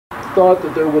thought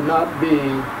that there would not be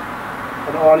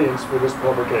an audience for this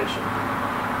publication.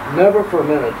 Never for a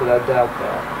minute did I doubt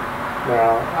that.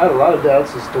 Now, I had a lot of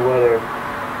doubts as to whether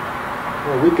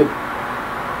we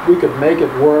could make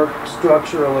it work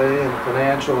structurally and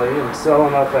financially and sell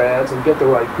enough ads and get the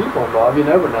right people involved. You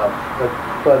never know.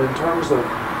 But in terms of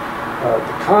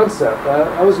the concept,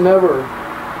 I was never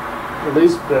the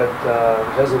least bit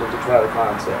hesitant to try the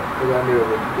concept, because I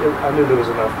knew there was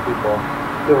enough people.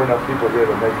 There were enough people here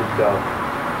to make it go.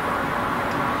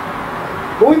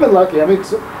 But we've been lucky. I mean,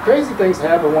 crazy things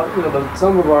happen.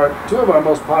 Two of our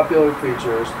most popular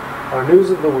features are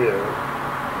News of the Weird.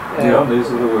 News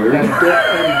of the Weird.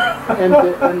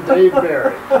 And Dave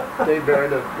Barry. Dave Barry,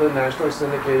 the nationally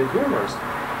syndicated humorist.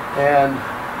 And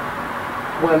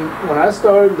when I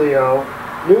started Leo,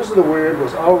 News of the Weird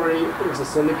was a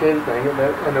syndicated thing,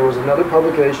 and there was another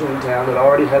publication in town that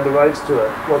already had the rights to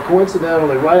it. Well,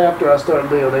 coincidentally, right after I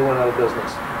started Leo, they went out of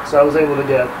business. So I was able to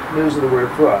get News of the Weird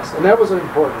for us. And that was an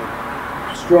important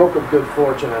stroke of good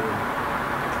fortune, and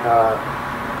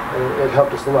it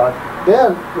helped us a lot.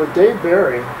 Then, with Dave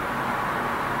Barry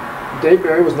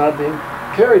was not being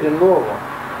carried in Louisville.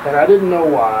 And I didn't know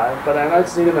why, but I'd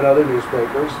seen him in other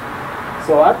newspapers.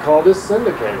 So I called his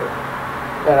syndicator.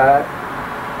 And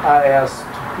I asked,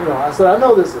 I said, I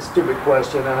know this is a stupid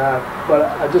question, but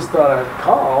I just thought I'd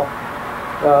call.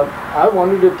 I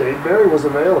wondered if Dave Barry was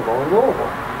available in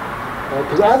Louisville.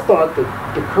 Because I thought that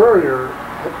the Courier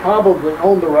had probably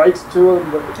owned the rights to him,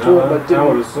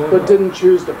 but didn't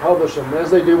choose to publish them, as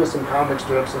they do with some comic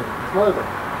strips and clothing.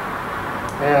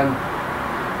 And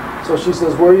so she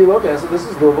says, where are you looking? I said, this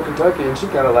is Louisville, Kentucky. And she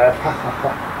kind of laughed.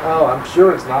 Oh, I'm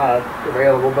sure it's not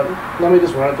available, but let me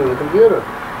just run it through the computer.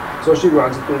 So she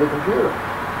runs it through the computer.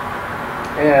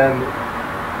 And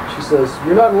she says,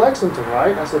 you're not in Lexington,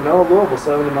 right? I said, no, Louisville,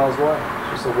 70 miles away.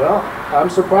 She said, well, I'm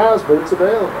surprised, but it's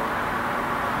available.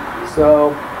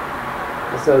 So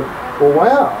I said, well,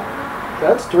 wow,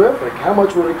 that's terrific. How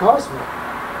much would it cost me?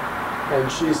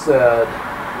 And she said,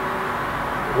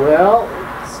 well,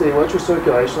 let's see, what's your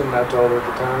circulation? And I told her at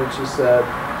the time, and she said,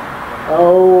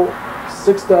 oh,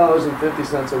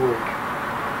 $6.50 a week.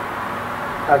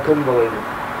 I couldn't believe it.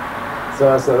 So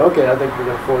I said, okay, I think we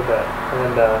can afford that.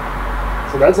 And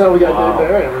so that's how we got Dave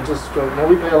Barry. And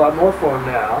we pay a lot more for him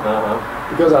now,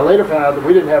 because I later found out that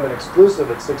we didn't have an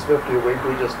exclusive at $6.50 a week.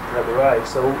 We just had the right.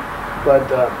 But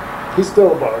he's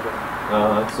still a bargain.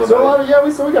 So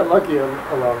we got lucky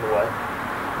along the way,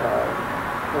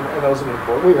 and those have been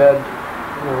important. We've had,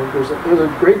 there's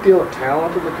a great deal of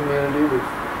talent in the community. We've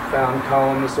found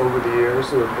columnists over the years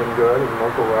who have been good, and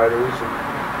local writers.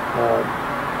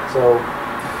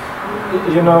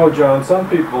 John, some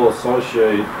people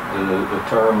associate the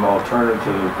term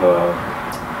alternative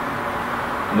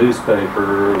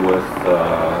newspaper with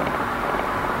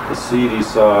the seedy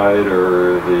side,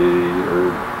 or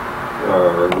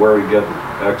where we get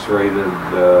X-rated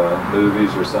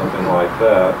movies or something like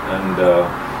that. And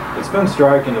it's been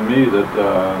striking to me that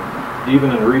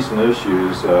even in recent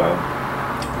issues,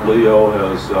 Leo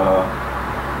has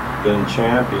been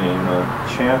championing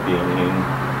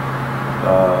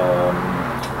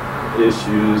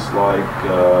issues like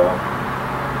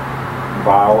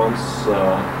violence,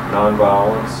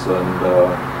 nonviolence, and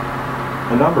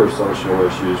a number of social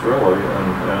issues, really.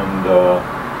 And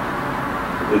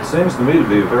it seems to me to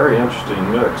be a very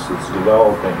interesting mix that's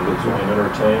developing between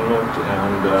entertainment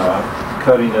and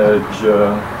cutting-edge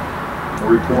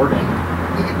reporting.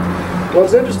 Well,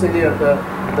 it's interesting, the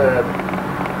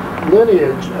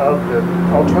lineage of the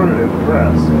alternative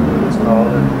press, it's called.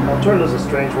 And alternative is a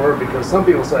strange word, because some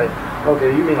people say,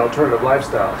 okay, you mean alternative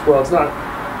lifestyles. Well, it's not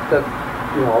that,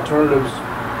 alternatives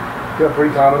are a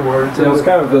pretty common word. It's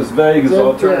kind of as vague as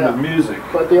alternative music.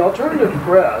 But the alternative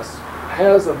press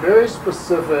has a very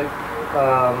specific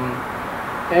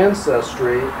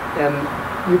ancestry, and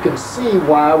you can see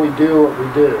why we do what we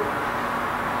do.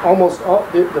 Almost all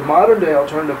the modern day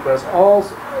alternative press all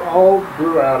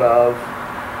grew out of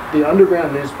the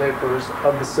underground newspapers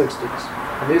of the 60s.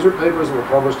 And these were papers that were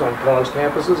published on college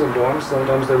campuses and dorms.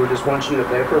 Sometimes they were just one sheet of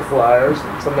paper, flyers,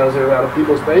 and sometimes they were out of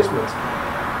people's basements.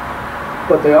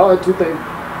 But they all had two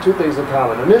things in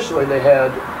common. Initially, they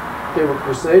were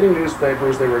crusading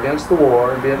newspapers. They were against the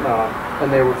war in Vietnam,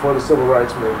 and they were for the civil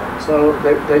rights movement. So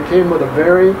they came with a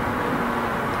very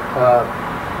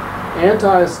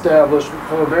anti-establishment,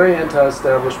 from a very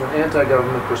anti-establishment,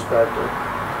 anti-government perspective,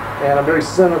 and a very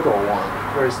cynical one,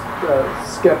 very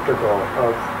skeptical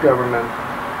of government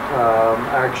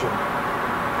action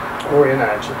or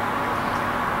inaction.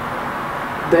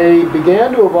 They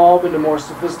began to evolve into more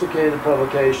sophisticated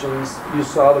publications. You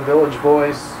saw the Village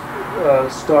Voice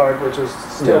Start, which is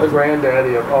still the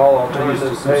granddaddy of all alternative I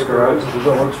used to subscribe papers, to the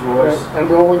Village Voice. and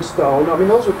Rolling Stone. I mean,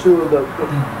 those are two of the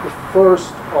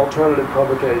first alternative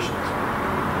publications.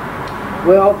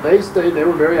 Well, they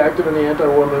were very active in the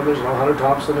anti-war movement, you know, Hunter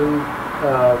Thompson and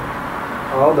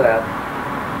all that.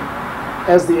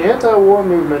 As the anti-war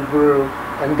movement grew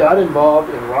and got involved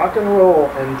in rock and roll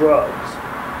and drugs,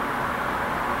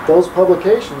 those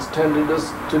publications tended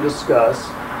to discuss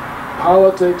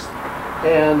politics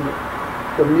and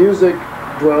the music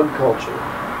drug culture.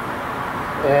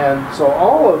 And so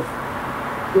all of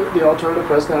the alternative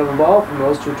press kind of evolved from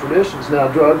those two traditions. Now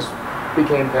drugs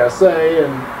became passé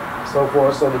and so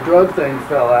forth, so the drug thing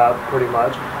fell out pretty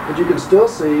much. But you can still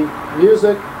see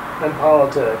music and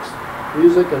politics,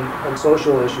 music and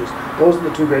social issues. Those are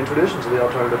the two great traditions of the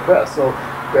alternative press. So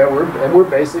we're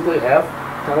basically half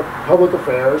kind of public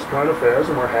affairs, current affairs,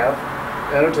 and we're half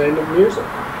entertainment music.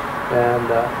 And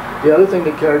the other thing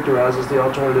that characterizes the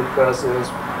alternative press is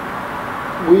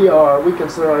we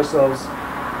consider ourselves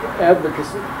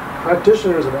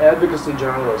practitioners of advocacy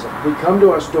journalism. We come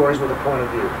to our stories with a point of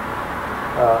view.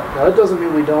 Now that doesn't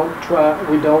mean we don't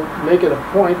make it a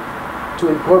point to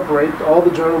incorporate all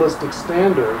the journalistic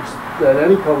standards that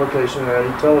any publication or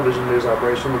any television news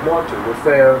operation would want to. We're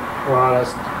fair, we're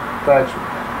honest, factual.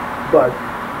 But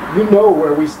you know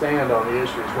where we stand on the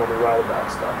issues when we write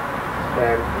about stuff.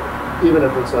 And even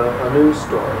if it's a news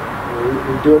story,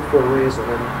 we do it for a reason.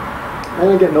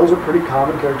 And again, those are pretty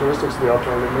common characteristics of the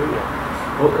alternative media.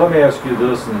 Well, let me ask you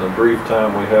this in the brief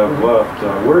time we have left.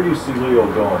 Where do you see Leo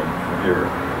going from here?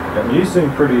 I mean, you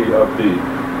seem pretty upbeat,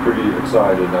 pretty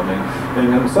excited. I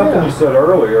mean, and something you said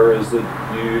earlier is that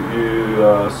you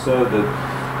said that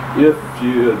if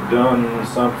you had done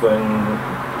something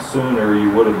sooner,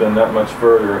 you would have been that much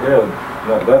further ahead.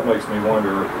 That makes me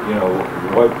wonder, you know,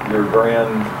 what your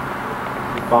grand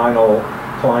final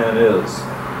plan is.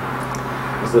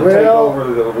 Is it take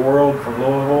over the world from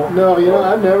Louisville? No, you know,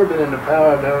 I've never been into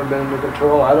power. I've never been into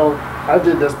control. I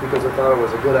did this because I thought it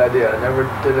was a good idea. I never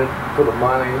did it for the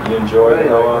money. You enjoyed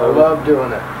it? I love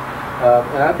doing it.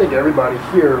 And I think everybody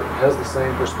here has the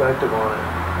same perspective on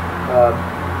it.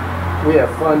 We have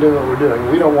fun doing what we're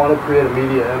doing. We don't want to create a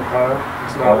media empire.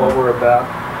 It's not what we're about.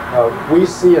 We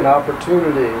see an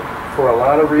opportunity for a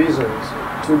lot of reasons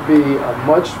to be a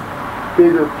much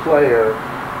bigger player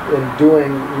in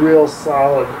doing real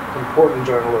solid, important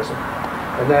journalism.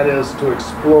 And that is to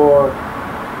explore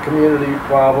community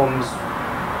problems.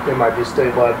 They might be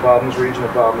statewide problems, regional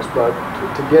problems, but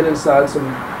to get inside some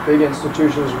big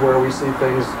institutions where we see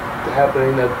things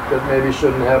happening that maybe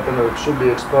shouldn't happen or should be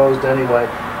exposed anyway,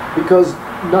 because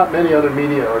not many other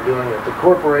media are doing it. The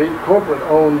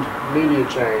corporate-owned media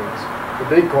chains, the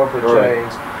big corporate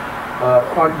chains,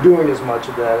 aren't doing as much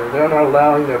of that, and they're not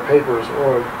allowing their papers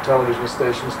or television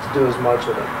stations to do as much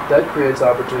of it. That creates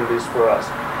opportunities for us.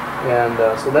 And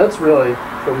so that's really,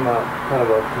 from kind of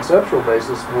a conceptual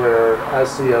basis, where I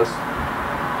see us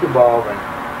evolving.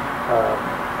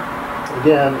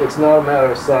 Again, it's not a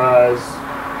matter of size,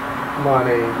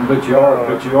 money. But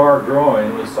you are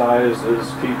growing. The size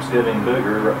keeps getting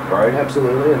bigger, right?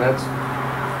 Absolutely, and that's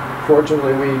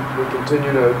fortunately we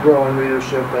continue to grow in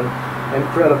readership and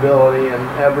credibility, and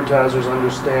advertisers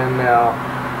understand now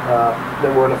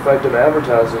that we're an effective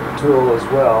advertising tool as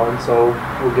well, and so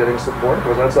we're getting support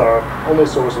because that's our only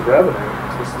source of revenue.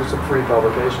 It's a free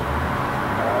publication.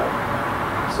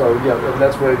 So yeah, and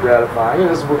that's very gratifying. And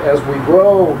as we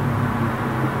grow,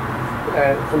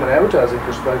 and from an advertising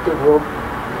perspective, we'll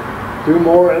do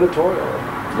more editorial.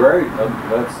 Great,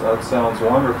 that sounds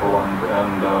wonderful,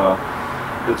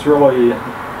 and it's really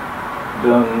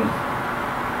been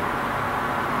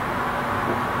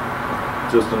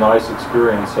just a nice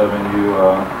experience having you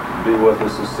be with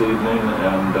us this evening.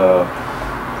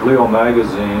 And Leo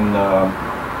Magazine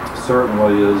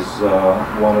certainly is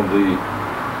one of the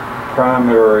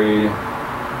primary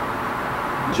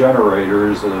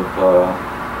generators of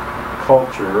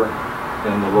culture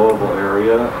in the Louisville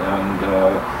area, and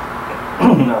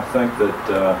I think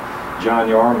that John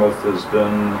Yarmuth has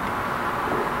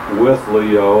been with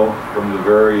Leo from the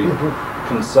very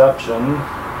conception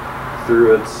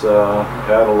through its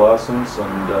adolescence,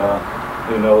 and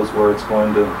who knows where it's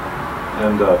going to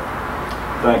end up.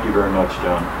 Thank you very much,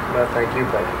 John. Thank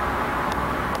you.